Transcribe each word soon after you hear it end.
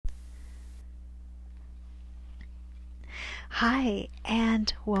Hi,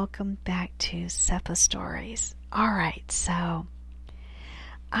 and welcome back to Seppa Stories. Alright, so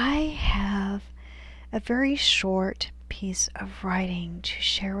I have a very short piece of writing to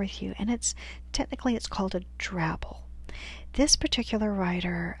share with you, and it's called a drabble. This particular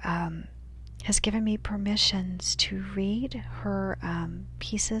writer has given me permissions to read her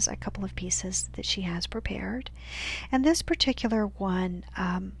pieces, a couple of pieces that she has prepared, and this particular one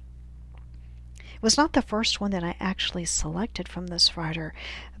was not the first one that I actually selected from this writer,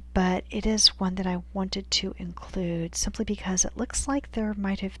 but it is one that I wanted to include simply because it looks like there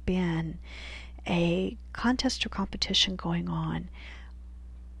might have been a contest or competition going on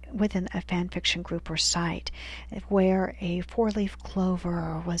within a fan fiction group or site where a four-leaf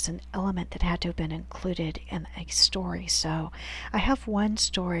clover was an element that had to have been included in a story. So I have one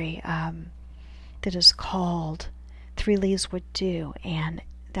story that is called Three Leaves Would Do, and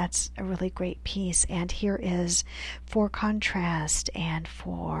that's a really great piece. And here is, for contrast and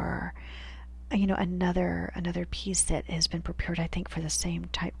for another piece that has been prepared, I think, for the same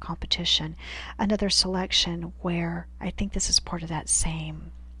type competition, another selection where I think this is part of that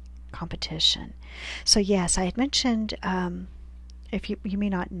same competition. So yes, I had mentioned, if you may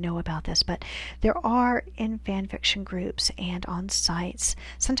not know about this, but there are in fan fiction groups and on sites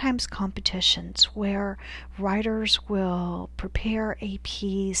sometimes competitions where writers will prepare a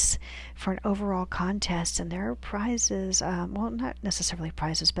piece for an overall contest, and there are prizes, well, not necessarily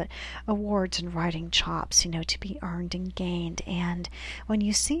prizes, but awards and writing chops, to be earned and gained. And when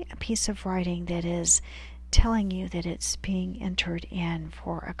you see a piece of writing that is telling you that it's being entered in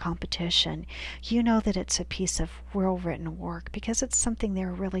for a competition, you know that it's a piece of well-written work because it's something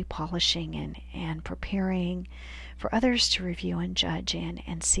they're really polishing and preparing for others to review and judge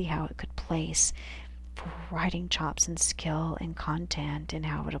and see how it could place for writing chops and skill and content and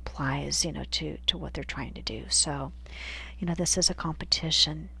how it applies, to what they're trying to do. So, this is a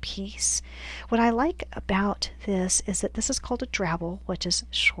competition piece. What I like about this is that this is called a drabble, which is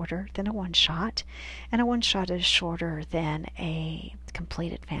shorter than a one-shot, and a one-shot is shorter than a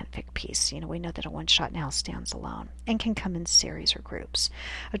completed fanfic piece. We know that a one-shot now stands alone and can come in series or groups.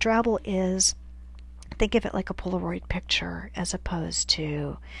 A drabble is, think of it like a Polaroid picture as opposed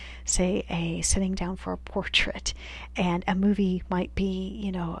to, say, a sitting down for a portrait, and a movie might be,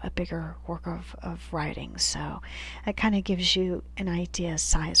 a bigger work of writing. So it kind of gives you an idea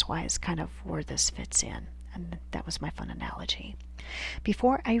size-wise kind of where this fits in. And that was my fun analogy.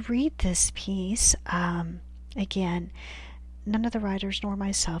 Before I read this piece, again, none of the writers nor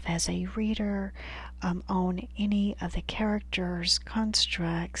myself as a reader own any of the characters,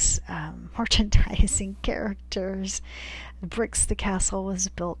 constructs, merchandising characters, bricks the castle was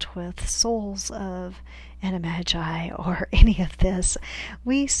built with, souls of animagi, or any of this.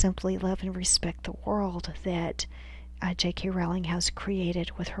 We simply love and respect the world that J.K. Rowling has created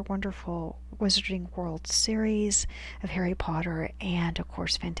with her wonderful Wizarding World series of Harry Potter and, of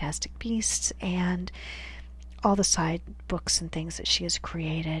course, Fantastic Beasts and all the side books and things that she has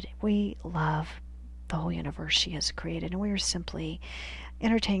created. We love the whole universe she has created, and we are simply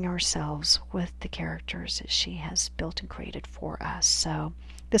entertaining ourselves with the characters that she has built and created for us. So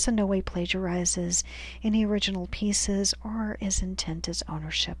this in no way plagiarizes any original pieces or is intent as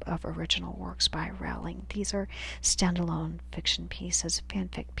ownership of original works by Rowling. These are standalone fiction pieces,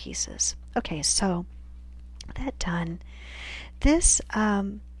 fanfic pieces. Okay, so that done, this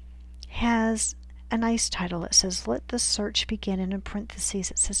has a nice title. It says, Let the Search Begin, and in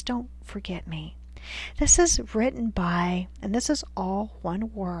parentheses it says, Don't Forget Me. This is written by, and this is all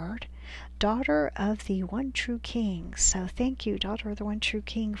one word, Daughter of the One True King. So thank you, Daughter of the One True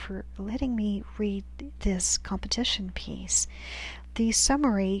King, for letting me read this competition piece. The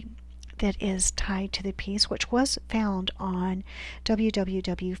summary that is tied to the piece, which was found on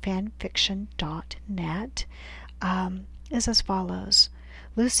www.fanfiction.net, is as follows.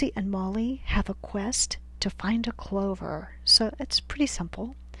 Lucy and Molly have a quest to find a clover. So it's pretty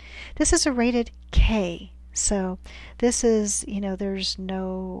simple. This is a rated K. So this is, this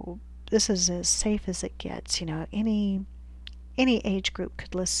is as safe as it gets. Any age group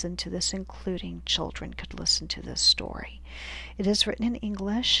could listen to this, including children could listen to this story. It is written in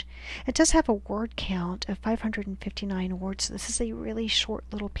English. It does have a word count of 559 words. This is a really short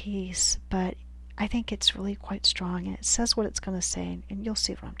little piece, but I think it's really quite strong, and it says what it's going to say, and you'll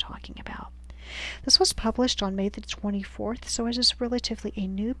see what I'm talking about. This was published on May the 24th, so it is relatively a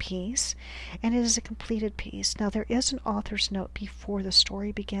new piece, and it is a completed piece. Now, there is an author's note before the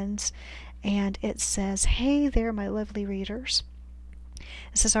story begins, and it says, Hey there, my lovely readers.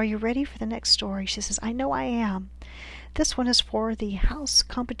 It says, Are you ready for the next story? She says, I know I am. This one is for the house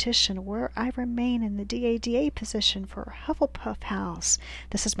competition where I remain in the DADA position for Hufflepuff House.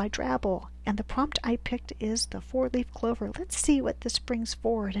 This is my Drabble, and the prompt I picked is the four-leaf clover. Let's see what this brings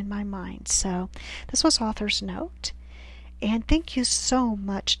forward in my mind. So this was author's note. And thank you so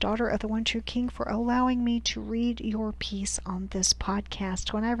much, Daughter of the One True King, for allowing me to read your piece on this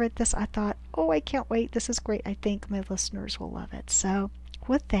podcast. When I read this, I thought, oh, I can't wait. This is great. I think my listeners will love it. So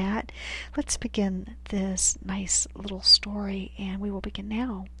with that, let's begin this nice little story, and we will begin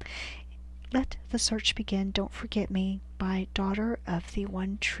now. Let the Search Begin, Don't Forget Me, by Daughter of the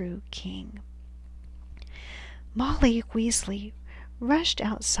One True King. Molly Weasley rushed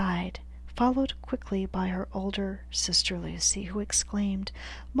outside, followed quickly by her older sister Lucy, who exclaimed,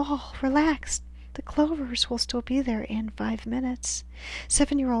 "Moll, relax. The Clovers will still be there in 5 minutes."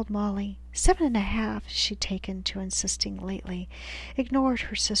 7-year-old Molly, 7.5 she'd taken to insisting lately, ignored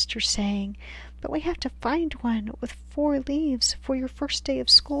her sister, saying, "But we have to find one with 4 leaves for your first day of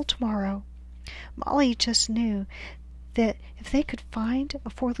school tomorrow." Molly just knew that if they could find a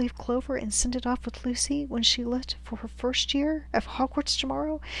 4-leaf clover and send it off with Lucy when she left for her first year of Hogwarts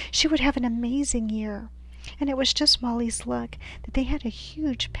tomorrow, she would have an amazing year. And it was just Molly's luck that they had a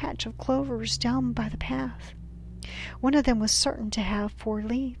huge patch of clovers down by the path. One of them was certain to have 4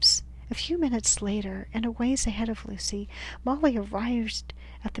 leaves. A few minutes later, and a ways ahead of Lucy, Molly arrived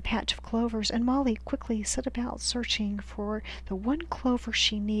at the patch of clovers, and Molly quickly set about searching for the one clover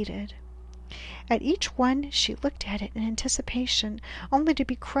she needed. At each one she looked at it in anticipation, only to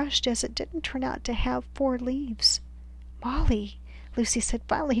be crushed as it didn't turn out to have 4 leaves. "Molly," Lucy said,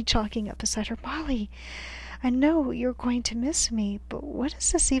 finally jogging up beside her, "Molly, I know you're going to miss me, but what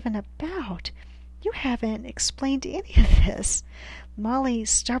is this even about? You haven't explained any of this." Molly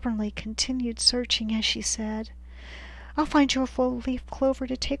stubbornly continued searching as she said, "I'll find you a 4-leaf clover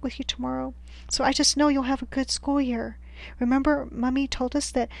to take with you tomorrow, so I just know you'll have a good school year. Remember, Mummy told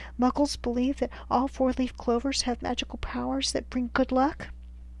us that Muggles believe that all 4-leaf clovers have magical powers that bring good luck?"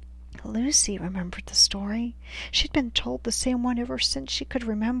 Lucy remembered the story. She'd been told the same one ever since she could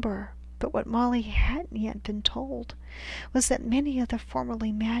remember. But what Molly hadn't yet been told was that many of the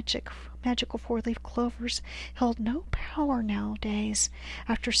formerly magical 4-leaf clovers held no power nowadays,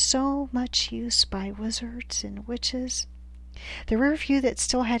 after so much use by wizards and witches. The rare few that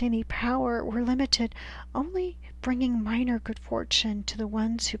still had any power were limited, only bringing minor good fortune to the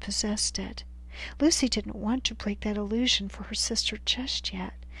ones who possessed it. Lucy didn't want to break that illusion for her sister just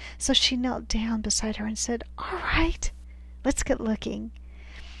yet, so she knelt down beside her and said, "All right, let's get looking."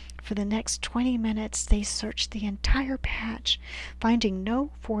 For the next 20 minutes they searched the entire patch, finding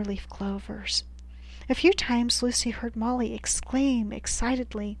no 4-leaf clovers. A few times Lucy heard Molly exclaim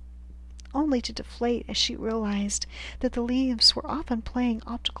excitedly, only to deflate as she realized that the leaves were often playing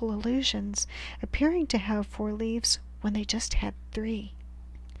optical illusions, appearing to have 4 leaves when they just had 3.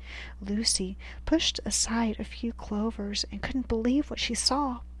 Lucy pushed aside a few clovers and couldn't believe what she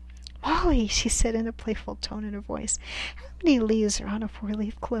saw. "Molly," she said in a playful tone in her voice, "how many leaves are on a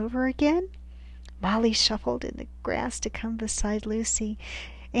 4-leaf clover again?" Molly shuffled in the grass to come beside Lucy,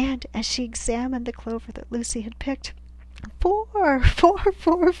 and as she examined the clover that Lucy had picked, "4, 4,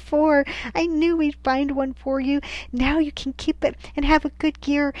 4, 4. I knew we'd find one for you. Now you can keep it and have a good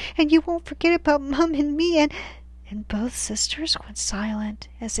year, and you won't forget about Mum and me." And both sisters went silent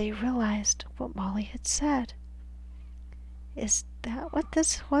as they realized what Molly had said. "Is that what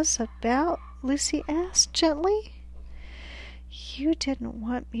this was about?" Lucy asked gently. "You didn't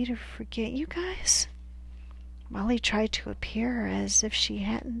want me to forget you guys?" Molly tried to appear as if she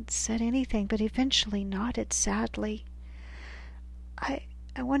hadn't said anything, but eventually nodded sadly. I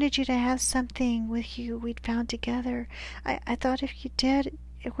wanted you to have something with you we'd found together. I thought if you did,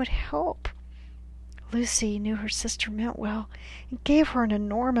 it would help." Lucy knew her sister meant well and gave her an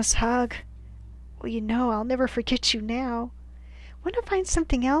enormous hug. "Well, you know I'll never forget you now. Want to find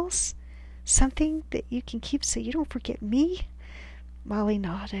something else? Something that you can keep so you don't forget me?" Molly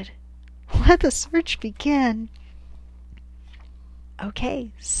nodded. "Let the search begin."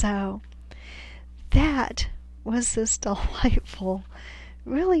 Okay, so that was this delightful,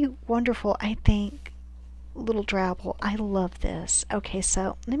 really wonderful, I think, little Drabble. I love this. Okay,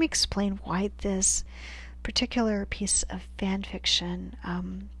 so let me explain why this particular piece of fan fiction,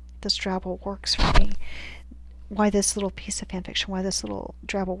 this Drabble works for me. Why this little piece of fan fiction, why this little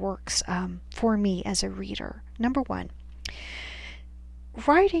Drabble works for me as a reader. Number one,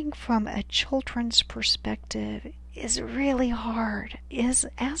 writing from a children's perspective is really hard.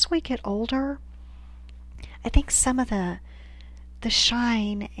 As we get older, I think some of the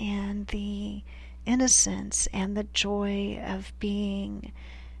shine and the innocence and the joy of being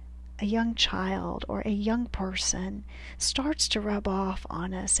a young child or a young person starts to rub off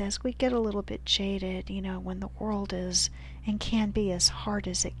on us as we get a little bit jaded, when the world is and can be as hard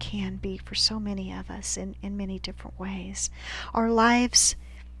as it can be for so many of us in many different ways. Our lives,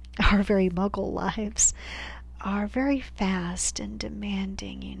 our very muggle lives, are very fast and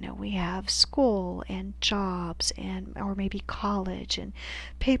demanding. We have school and jobs or maybe college and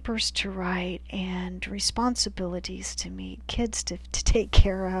papers to write and responsibilities to meet, kids to take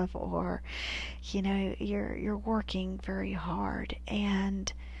care of, or you're working very hard.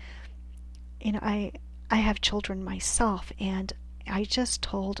 And I have children myself, and I just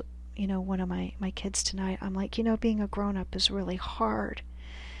told one of my kids tonight, I'm like, being a grown-up is really hard.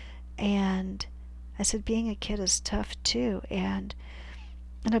 And I said, being a kid is tough too. And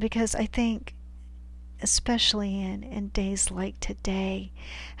because I think, especially in days like today,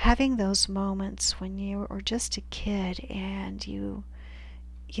 having those moments when you are just a kid and you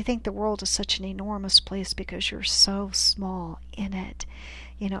think the world is such an enormous place because you're so small in it,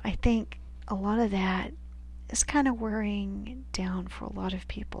 I think a lot of that is kind of wearing down for a lot of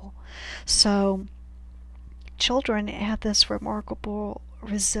people. So children have this remarkable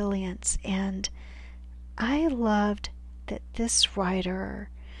resilience, and I loved that this writer,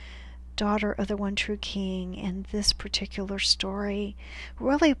 daughter of the one true king, in this particular story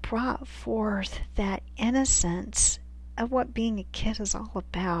really brought forth that innocence of what being a kid is all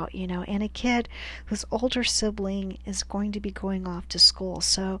about, and a kid whose older sibling is going to be going off to school.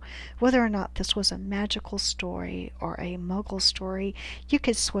 So whether or not this was a magical story or a muggle story, you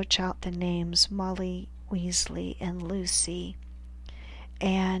could switch out the names Molly Weasley and Lucy,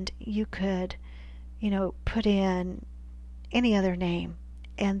 and you could put in any other name,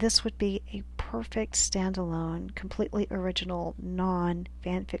 and this would be a perfect standalone, completely original,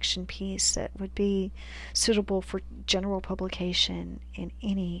 non-fan fiction piece that would be suitable for general publication in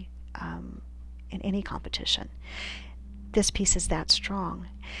any competition. This piece is that strong.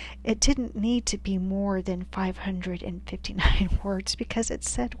 It didn't need to be more than 559 words because it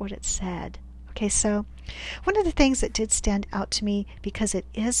said what it said. Okay, so one of the things that did stand out to me, because it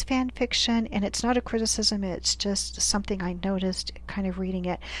is fan fiction, and it's not a criticism, it's just something I noticed kind of reading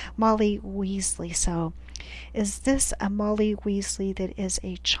it, Molly Weasley. So is this a Molly Weasley that is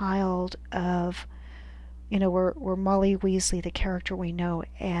a child of, we're Molly Weasley, the character we know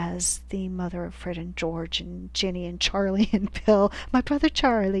as the mother of Fred and George and Ginny and Charlie and Bill, my brother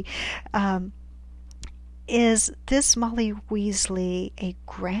Charlie. Is this Molly Weasley a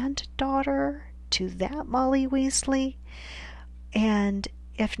granddaughter to that Molly Weasley? And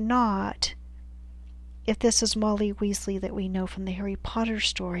if not, if this is Molly Weasley that we know from the Harry Potter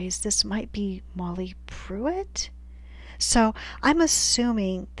stories, this might be Molly Pruitt? So I'm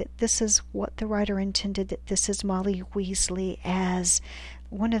assuming that this is what the writer intended, that this is Molly Weasley as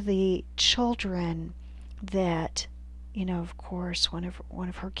one of the children that, of course, one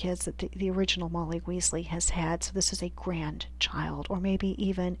of her kids that the original Molly Weasley has had. So this is a grandchild, or maybe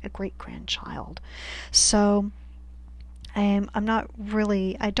even a great-grandchild. So I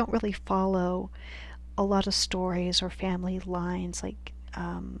don't really follow a lot of stories or family lines. Like,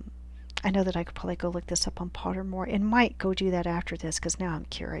 I know that I could probably go look this up on Pottermore, and might go do that after this, because now I'm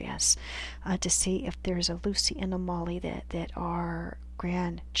curious to see if there's a Lucy and a Molly that are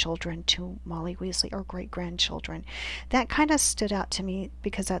grandchildren to Molly Weasley, or great-grandchildren. That kind of stood out to me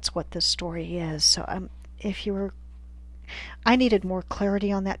because that's what this story is. So I needed more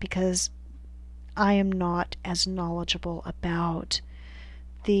clarity on that, because I am not as knowledgeable about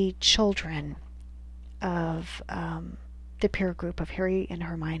the children of the peer group of Harry and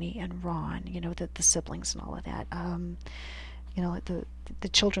Hermione and Ron, the siblings and all of that. Like the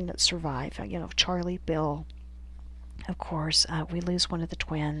children that survive, Charlie, Bill. Of course, we lose one of the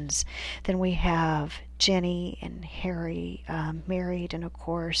twins. Then we have Ginny and Harry married, and of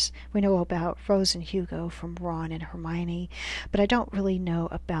course we know about Rose and Hugo from Ron and Hermione, but I don't really know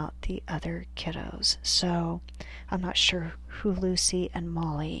about the other kiddos. So I'm not sure who Lucy and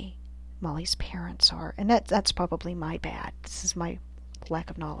Molly's parents are, and that's probably my bad. This is my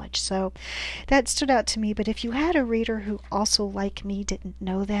lack of knowledge. So that stood out to me. But if you had a reader who also, like me, didn't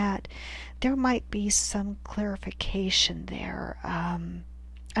know that, there might be some clarification there. I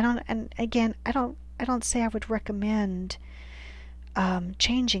don't say I would recommend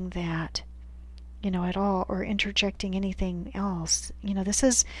changing that, at all, or interjecting anything else.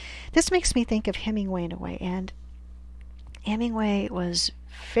 This makes me think of Hemingway in a way, and Hemingway was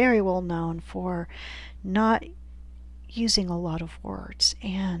very well known for not using a lot of words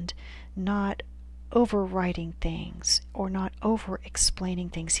and not overwriting things or not over explaining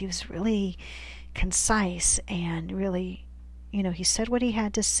things. He was really concise and really he said what he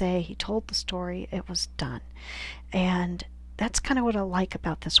had to say. He told the story. It was done. And that's kind of what I like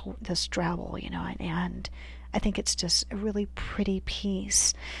about this Drabble, and I think it's just a really pretty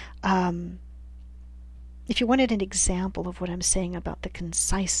piece. If you wanted an example of what I'm saying about the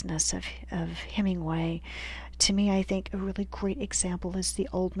conciseness of Hemingway, to me, I think a really great example is The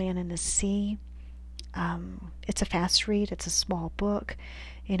Old Man and the Sea. It's a fast read. It's a small book.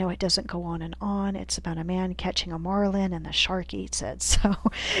 It doesn't go on and on. It's about a man catching a marlin and the shark eats it. So,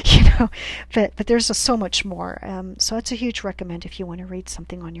 but there's so much more. So it's a huge recommend if you want to read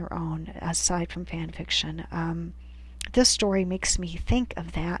something on your own aside from fan fiction. This story makes me think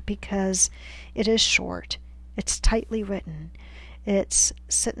of that because it is short. It's tightly written. It's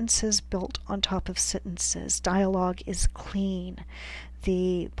sentences built on top of sentences. Dialogue is clean.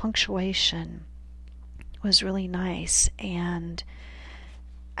 The punctuation was really nice, and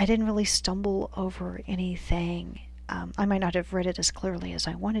I didn't really stumble over anything. I might not have read it as clearly as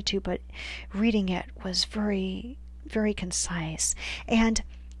I wanted to, but reading it was very, very concise. And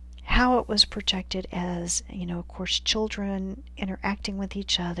how it was projected as, of course, children interacting with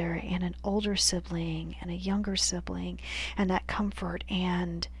each other, and an older sibling and a younger sibling, and that comfort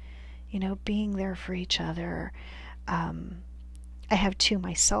and, being there for each other. I have two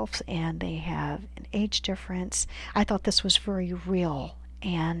myself, and they have an age difference. I thought this was very real,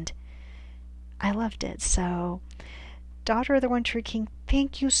 and I loved it. So, Daughter of the One-Tree King,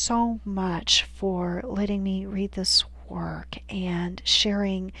 thank you so much for letting me read this work and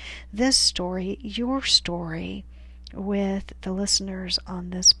sharing this story, your story, with the listeners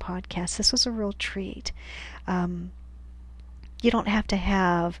on this podcast. This was a real treat. You don't have to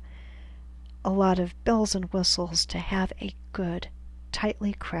have a lot of bells and whistles to have a good,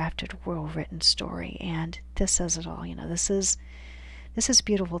 tightly crafted, well-written story, and this says it all. This is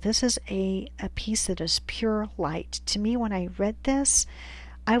beautiful. This is a piece that is pure light. To me, when I read this,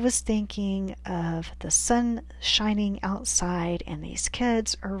 I was thinking of the sun shining outside, and these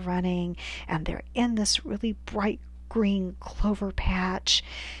kids are running, and they're in this really bright green clover patch,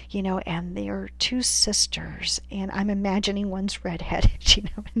 and they are two sisters, and I'm imagining one's redheaded,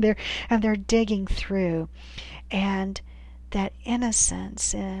 and they're digging through, and that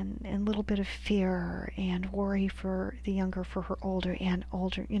innocence and a little bit of fear and worry for the younger, for her older,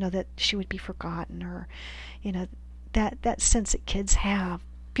 that she would be forgotten, or, that sense that kids have.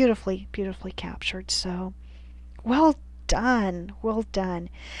 Beautifully, beautifully captured. So, well done. Well done.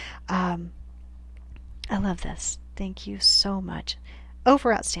 I love this. Thank you so much.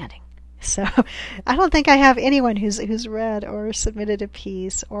 Over outstanding. So, I don't think I have anyone who's read or submitted a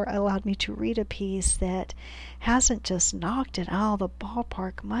piece or allowed me to read a piece that hasn't just knocked it out of the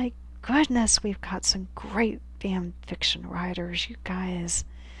ballpark. My goodness, we've got some great fan fiction writers. You guys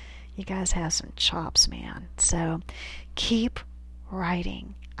have some chops, man. So, keep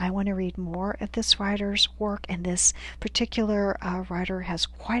writing. I want to read more of this writer's work, and this particular writer has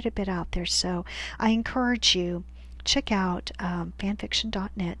quite a bit out there. So I encourage you, check out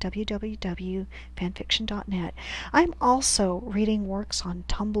fanfiction.net, www.fanfiction.net. I'm also reading works on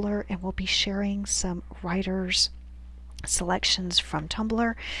Tumblr, and we'll be sharing some writers' selections from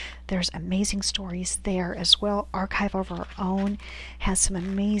Tumblr. There's amazing stories there as well. Archive of Our Own has some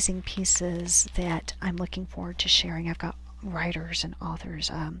amazing pieces that I'm looking forward to sharing. I've got writers and authors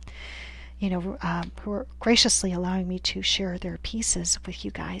who are graciously allowing me to share their pieces with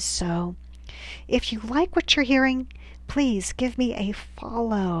you guys. So if you like what you're hearing, please give me a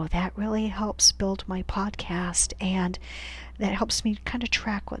follow. That really helps build my podcast, and that helps me kind of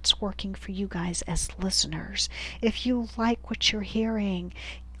track what's working for you guys as listeners. If you like what you're hearing,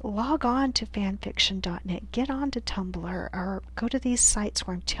 log on to fanfiction.net, get on to Tumblr, or go to these sites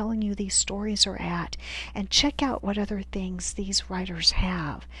where I'm telling you these stories are at, and check out what other things these writers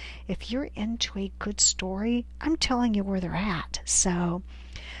have. If you're into a good story, I'm telling you where they're at. So,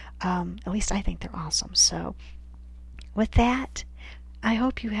 at least I think they're awesome. So, with that, I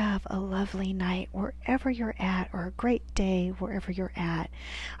hope you have a lovely night wherever you're at, or a great day wherever you're at.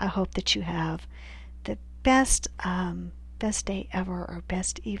 I hope that you have the best day ever, or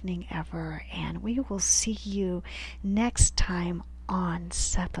best evening ever, and we will see you next time on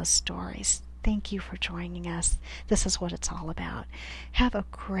Seppa Stories. Thank you for joining us. This is what it's all about. Have a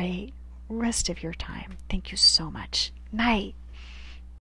great rest of your time. Thank you so much. Night.